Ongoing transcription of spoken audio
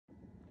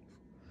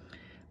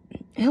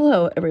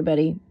Hello,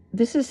 everybody.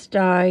 This is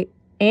Sty,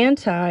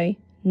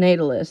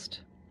 anti-natalist.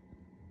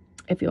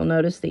 If you'll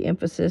notice, the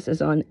emphasis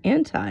is on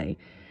anti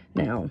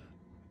now.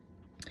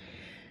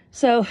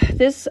 So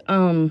this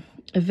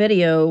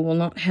video will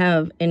not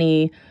have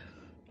any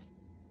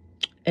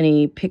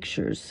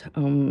pictures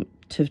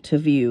to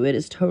view. It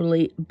is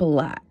totally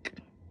black.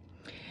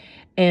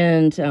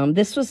 And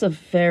this was a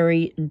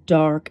very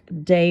dark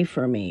day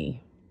for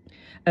me,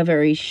 a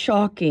very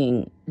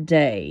shocking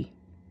day.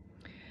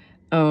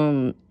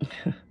 One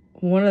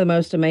of the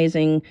most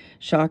amazing,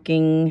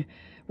 shocking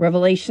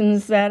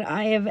revelations that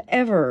I have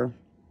ever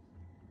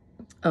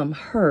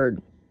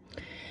heard.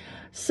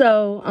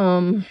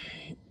 So,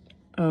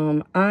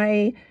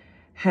 I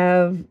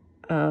have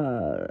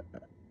a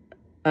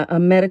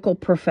medical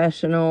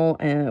professional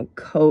and a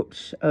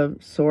coach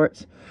of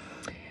sorts,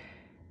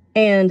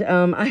 and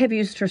I have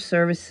used her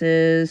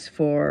services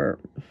for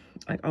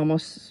like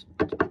almost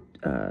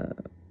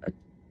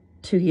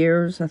 2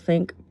 years, I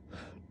think.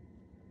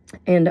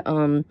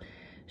 And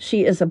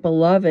she is a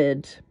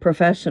beloved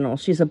professional.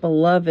 She's a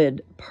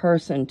beloved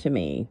person to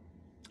me.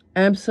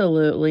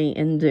 Absolutely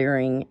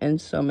endearing in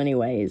so many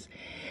ways.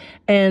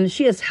 And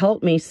she has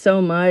helped me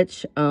so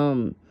much,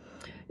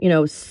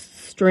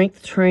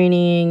 strength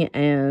training.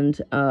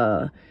 And,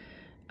 I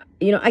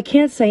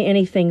can't say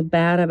anything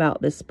bad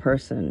about this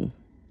person.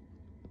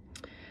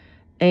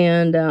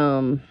 And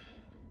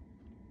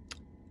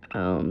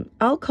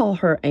I'll call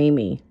her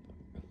Amy.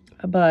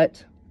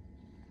 But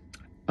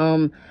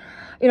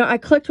I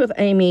clicked with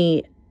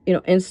Amy,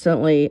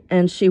 instantly,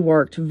 and she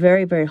worked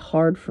very, very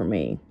hard for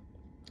me.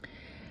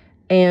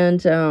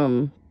 And,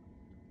 I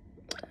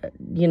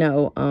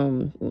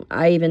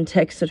even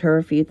texted her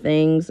a few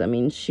things. I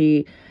mean,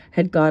 she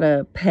had got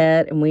a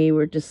pet, and we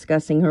were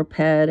discussing her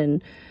pet,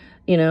 and,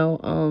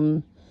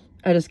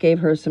 I just gave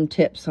her some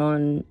tips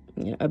on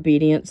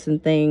obedience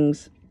and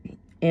things.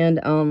 And,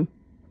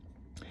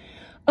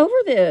 over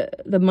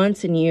the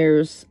months and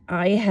years,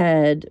 I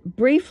had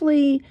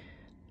briefly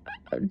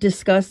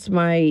discussed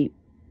my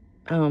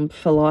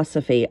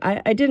philosophy.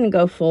 I didn't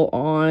go full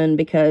on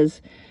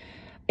because,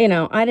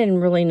 I didn't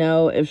really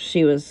know if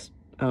she was,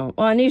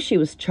 I knew she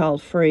was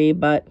child-free,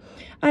 but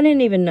I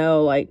didn't even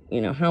know,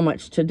 how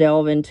much to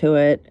delve into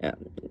it.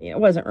 It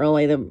wasn't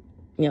really the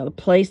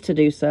place to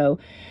do so.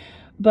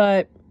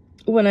 But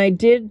when I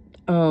did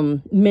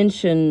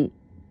mention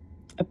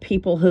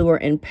people who were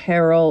in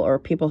peril or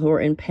people who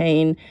were in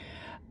pain,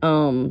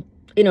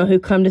 who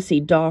come to see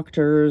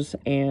doctors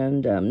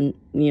and,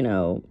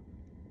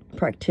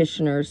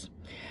 practitioners.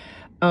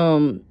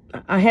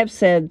 I have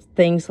said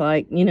things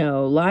like,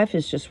 life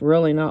is just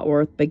really not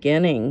worth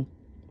beginning.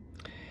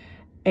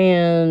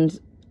 And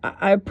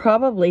I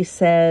probably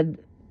said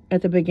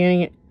at the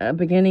beginning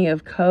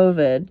of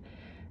COVID,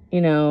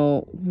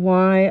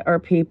 why are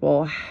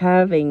people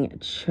having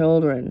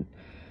children?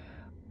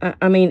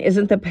 I mean,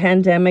 isn't the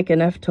pandemic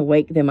enough to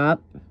wake them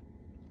up?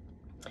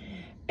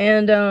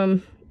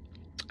 And,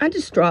 I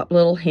just dropped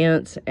little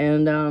hints,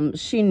 and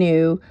she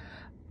knew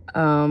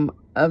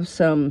of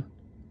some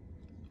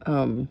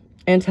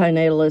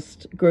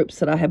anti-natalist groups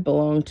that I have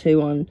belonged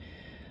to on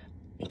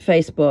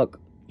Facebook.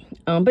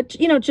 But,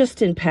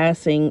 just in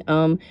passing,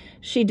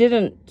 she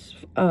didn't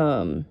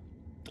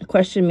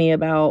question me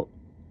about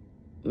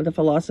the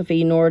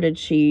philosophy, nor did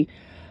she,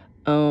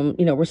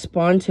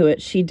 respond to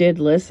it. She did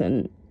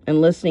listen, and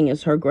listening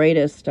is her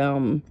greatest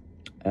talent.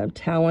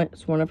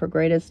 It's one of her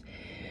greatest.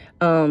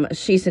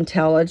 She's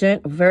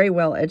intelligent, very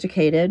well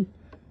educated.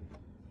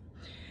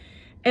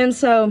 And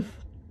so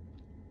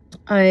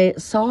I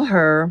saw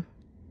her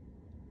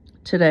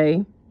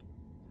today,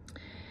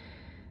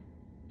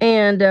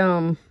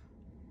 and,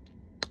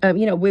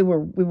 we were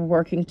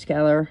working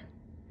together,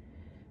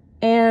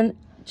 and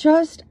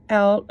just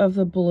out of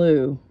the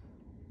blue,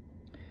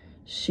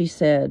 she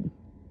said,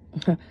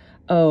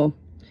 oh,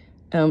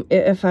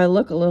 if I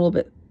look a little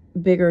bit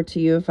bigger to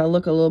you, if I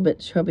look a little bit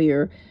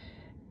chubbier,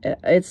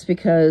 it's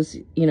because,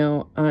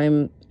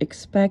 I'm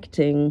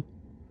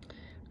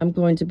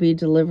going to be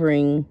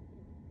delivering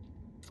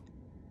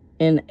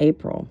in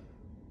April,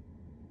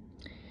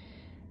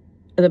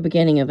 at the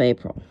beginning of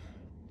April.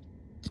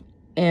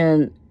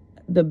 And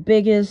the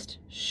biggest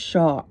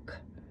shock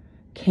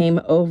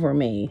came over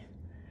me.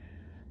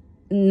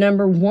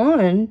 Number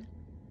one,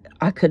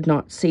 I could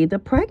not see the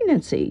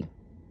pregnancy.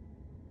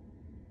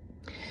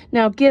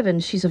 Now, given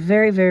she's a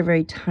very, very,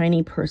 very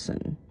tiny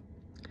person,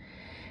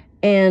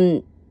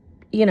 and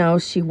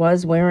she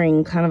was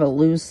wearing kind of a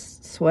loose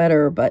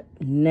sweater, but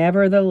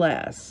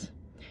nevertheless,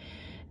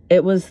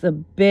 it was the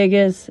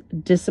biggest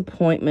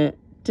disappointment,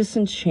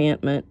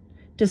 disenchantment,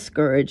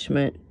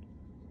 discouragement.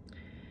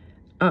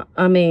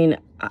 I mean,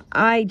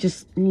 I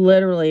just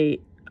literally,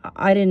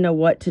 I didn't know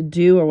what to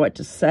do or what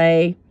to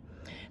say.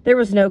 There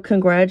was no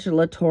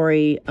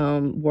congratulatory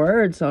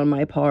words on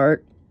my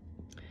part.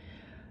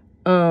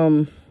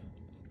 I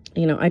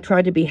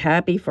tried to be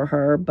happy for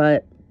her,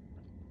 but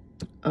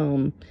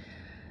I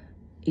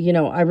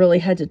really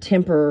had to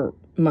temper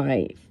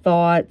my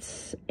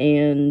thoughts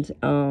and,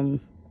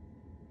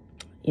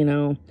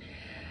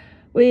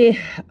 we,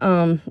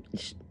 I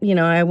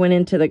went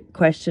into the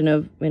question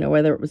of,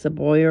 whether it was a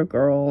boy or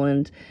girl,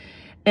 and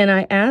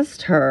I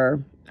asked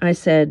her, I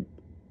said,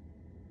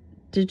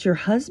 did your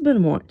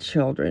husband want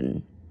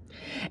children?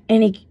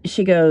 And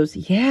she goes,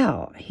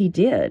 yeah, he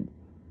did.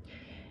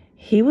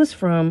 He was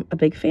from a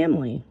big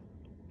family.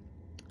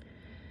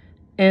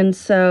 And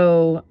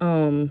so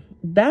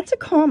that's a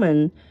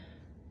common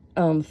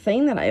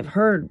thing that I've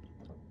heard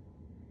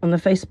on the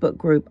Facebook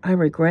group. I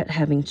regret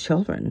having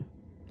children.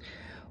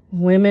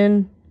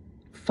 Women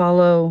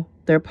follow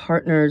their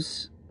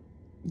partner's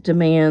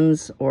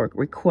demands or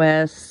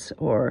requests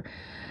or,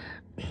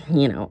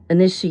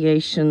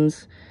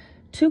 initiations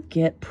to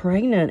get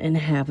pregnant and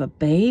have a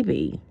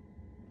baby.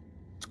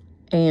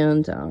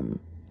 And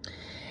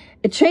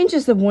it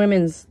changes the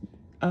women's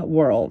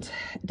world.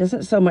 It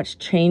doesn't so much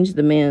change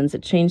the men's.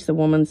 It changed the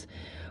woman's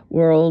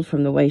world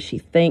from the way she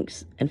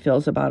thinks and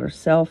feels about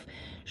herself.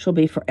 She'll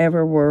be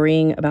forever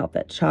worrying about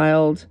that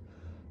child,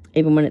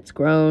 even when it's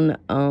grown.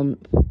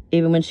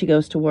 Even when she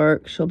goes to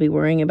work, she'll be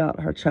worrying about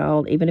her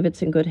child, even if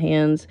it's in good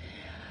hands.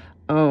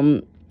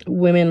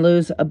 Women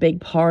lose a big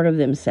part of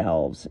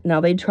themselves.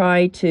 Now, they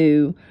try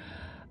to,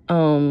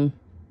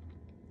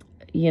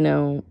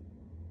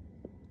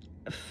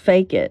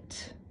 fake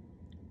it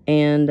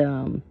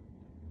and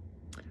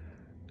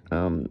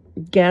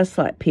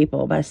gaslight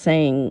people by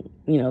saying,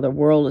 the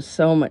world is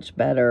so much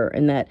better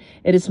and that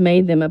it has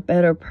made them a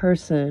better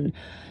person.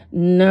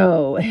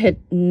 No, it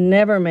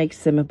never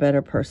makes them a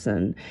better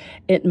person.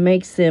 It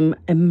makes them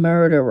a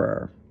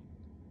murderer.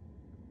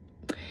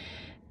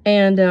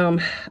 And,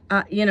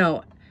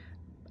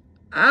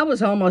 I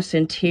was almost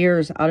in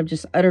tears out of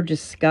just utter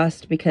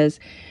disgust because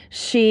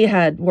she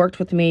had worked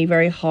with me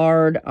very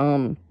hard.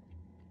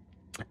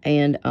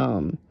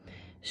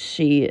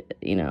 She's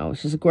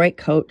a great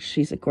coach.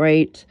 She's a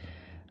great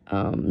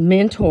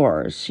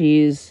mentor.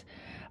 She's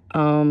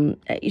not in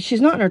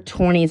her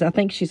 20s. I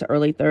think she's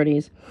early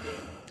 30s.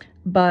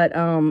 But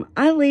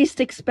I least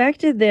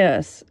expected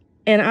this.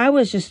 And I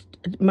was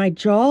my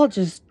jaw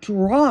just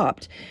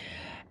dropped.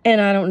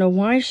 And I don't know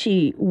why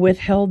she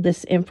withheld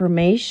this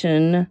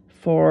information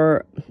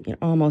for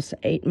almost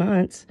 8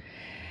 months,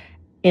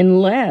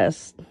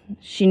 unless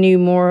she knew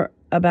more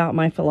about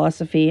my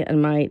philosophy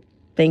and my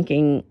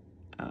thinking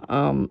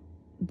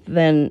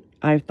than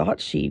I thought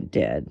she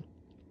did.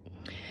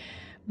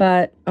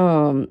 But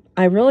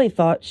I really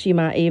thought she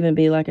might even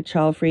be like a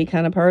child-free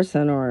kind of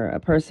person, or a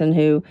person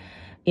who,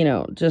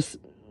 just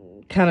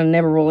kind of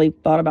never really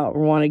thought about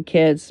or wanted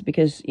kids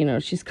because,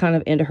 she's kind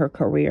of into her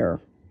career.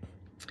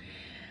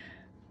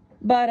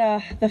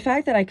 But the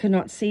fact that I could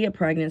not see a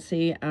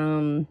pregnancy,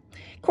 of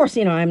course,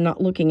 I'm not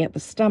looking at the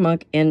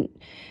stomach, and,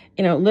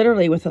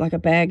 literally with like a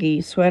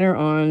baggy sweater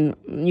on,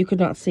 you could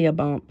not see a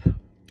bump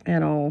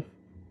at all.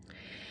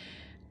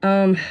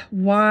 How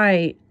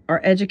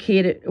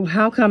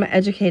come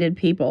educated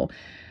people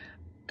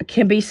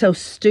can be so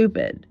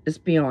stupid is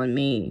beyond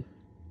me.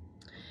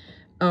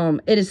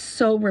 It is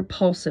so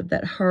repulsive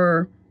that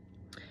her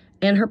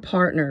and her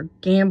partner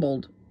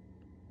gambled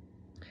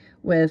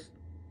with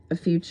a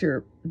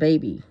future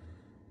baby,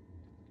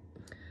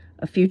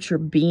 a future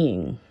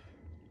being,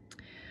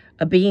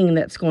 a being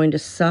that's going to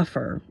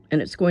suffer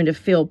and it's going to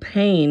feel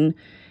pain,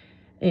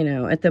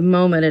 at the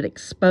moment it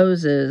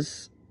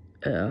exposes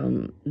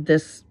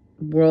this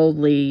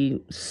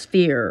worldly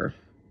sphere.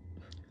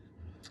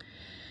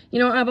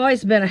 I've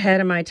always been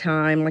ahead of my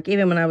time. Like,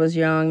 even when I was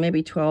young,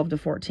 maybe 12 to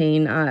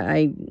 14,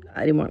 I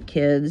didn't want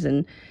kids,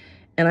 and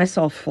I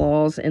saw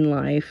flaws in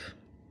life.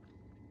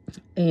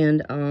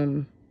 And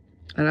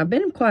I've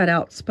been quite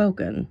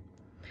outspoken.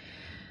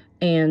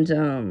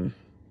 And,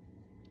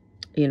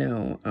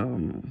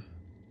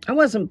 I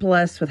wasn't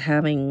blessed with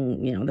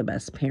having, the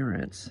best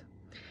parents.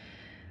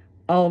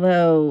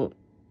 Although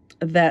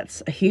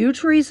that's a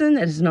huge reason,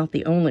 it is not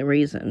the only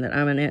reason that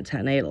I'm an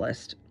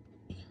antinatalist.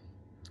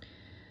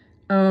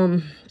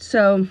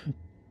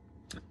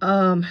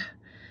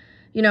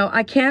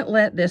 I can't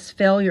let this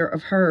failure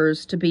of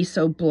hers to be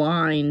so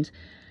blind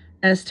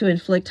as to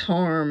inflict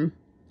harm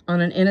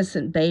on an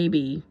innocent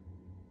baby,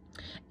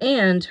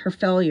 and her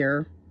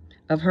failure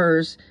of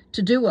hers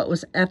to do what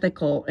was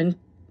ethical and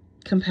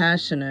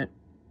compassionate.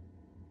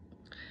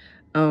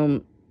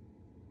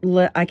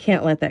 I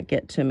can't let that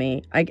get to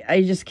me.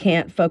 I just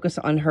can't focus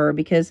on her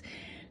because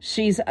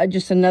she's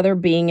just another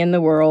being in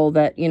the world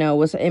that,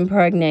 was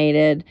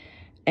impregnated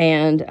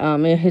and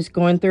is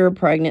going through a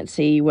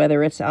pregnancy,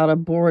 whether it's out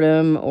of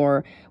boredom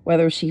or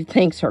whether she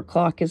thinks her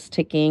clock is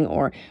ticking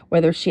or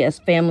whether she has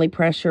family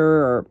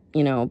pressure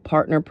or,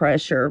 partner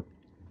pressure.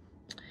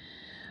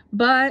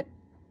 But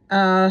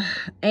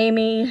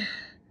Amy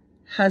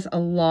has a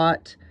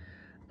lot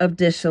of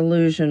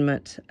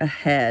disillusionment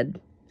ahead.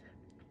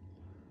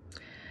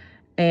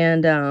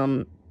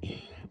 And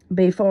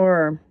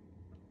before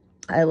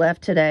I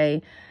left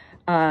today,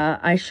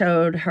 I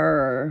showed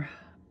her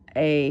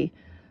a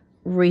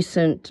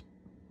recent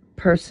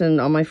person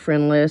on my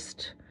friend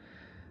list,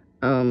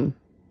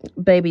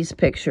 baby's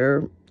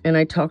picture, and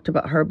I talked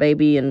about her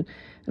baby, and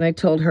And I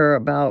told her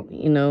about,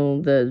 you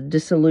know, the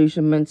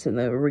disillusionments and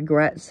the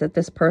regrets that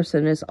this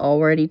person is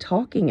already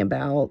talking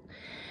about.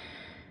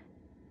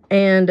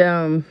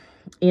 And,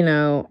 you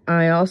know,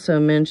 I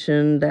also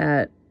mentioned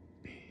that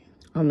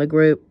on the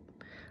group,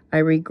 I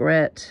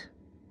regret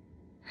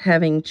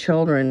having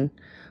children.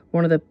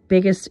 One of the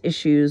biggest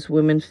issues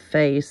women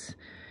face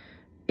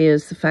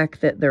is the fact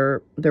that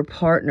their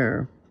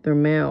partner, their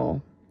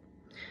male,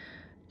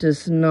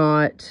 does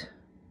not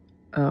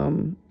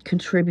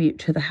contribute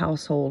to the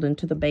household and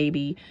to the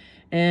baby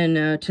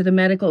and to the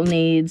medical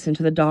needs and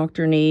to the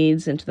doctor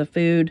needs and to the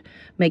food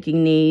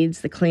making needs,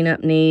 the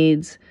cleanup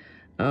needs,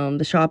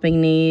 the shopping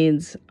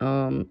needs.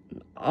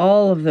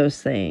 All of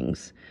those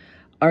things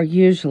are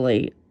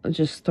usually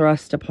just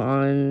thrust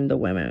upon the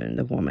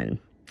woman.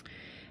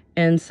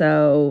 And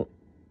so,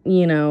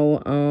 you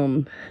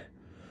know,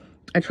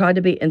 I tried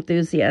to be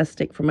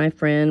enthusiastic for my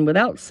friend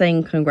without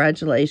saying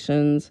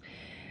congratulations.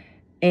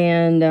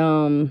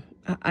 And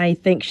I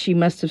think she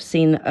must have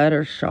seen the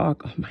utter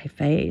shock on my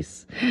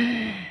face.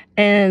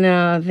 And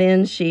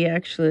then she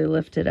actually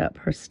lifted up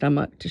her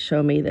stomach to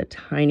show me the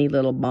tiny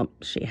little bump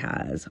she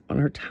has on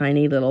her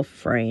tiny little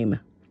frame.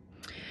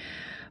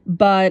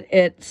 But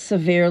it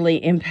severely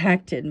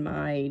impacted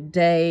my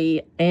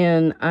day,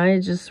 and I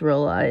just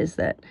realized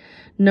that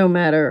no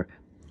matter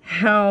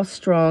how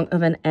strong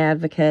of an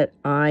advocate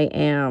I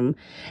am,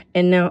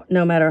 and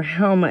no matter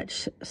how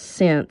much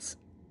sense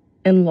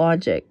and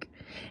logic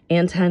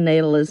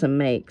antinatalism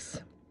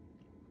makes,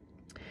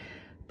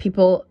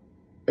 people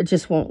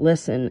just won't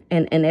listen,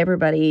 and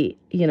everybody,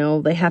 you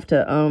know, they have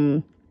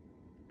to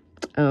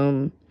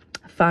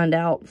find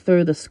out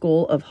through the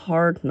school of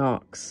hard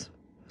knocks.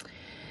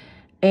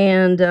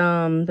 And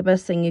the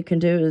best thing you can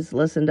do is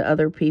listen to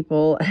other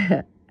people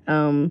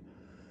and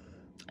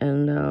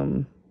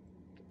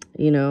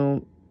you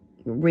know,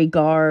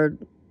 regard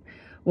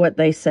what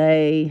they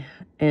say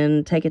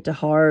and take it to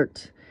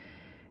heart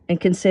and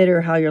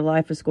consider how your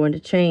life is going to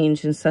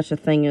change in such a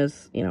thing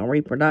as, you know,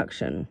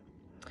 reproduction.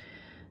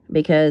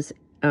 Because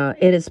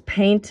it is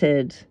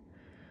painted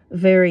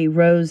very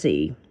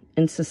rosy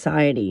in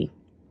society,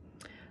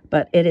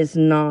 but it is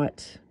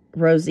not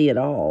rosy at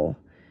all.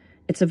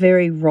 It's a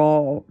very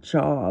raw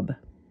job.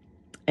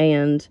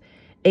 And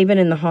even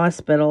in the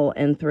hospital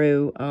and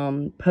through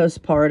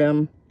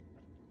postpartum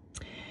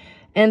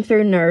and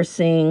through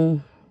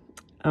nursing,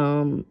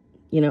 you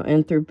know,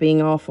 and through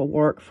being off of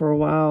work for a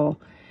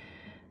while,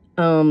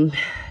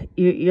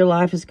 your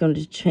life is going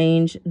to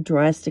change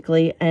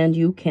drastically and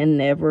you can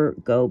never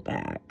go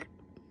back.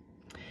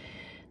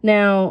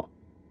 Now,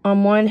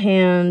 on one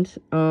hand,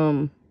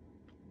 I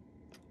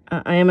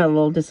am a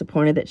little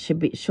disappointed that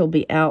she'll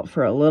be out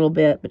for a little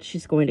bit, but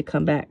she's going to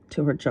come back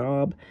to her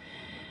job.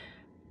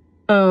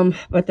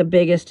 But the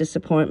biggest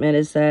disappointment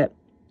is that,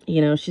 you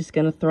know, she's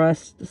going to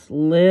thrust this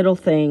little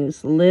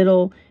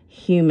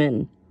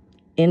human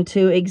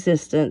into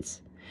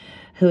existence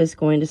who is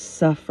going to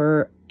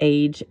suffer,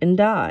 age, and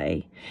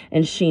die.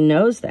 And she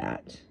knows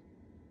that.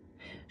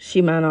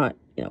 She might not,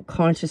 you know,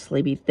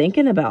 consciously be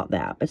thinking about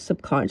that, but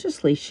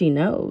subconsciously she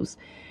knows.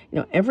 You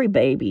know, every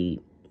baby,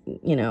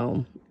 you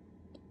know,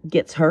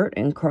 gets hurt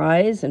and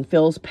cries and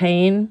feels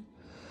pain.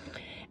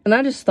 And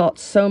I just thought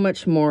so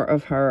much more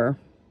of her.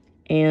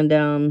 And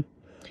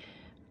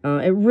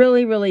it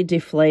really, really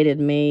deflated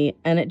me.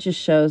 And it just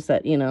shows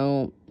that, you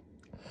know,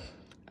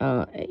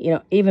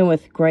 even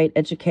with great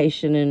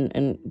education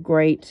and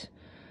great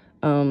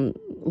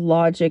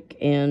logic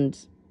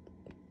and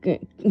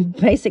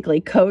basically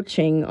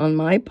coaching on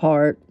my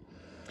part,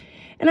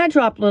 and I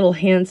dropped little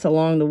hints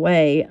along the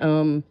way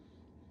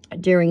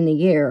during the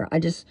year. I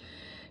just,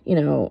 you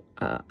know,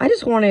 I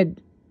just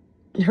wanted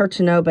her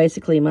to know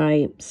basically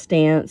my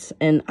stance,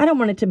 and I don't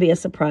want it to be a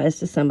surprise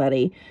to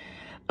somebody.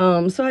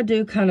 So I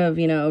do kind of,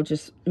 you know,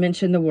 just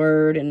mention the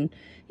word, and,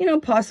 you know,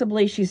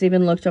 possibly she's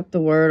even looked up the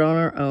word on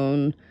her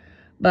own,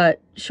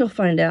 but she'll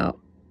find out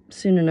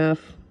soon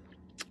enough.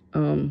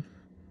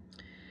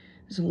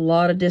 There's a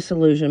lot of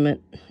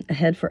disillusionment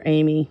ahead for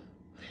Amy.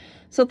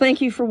 So thank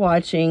you for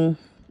watching.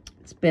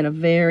 It's been a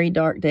very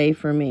dark day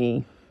for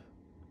me.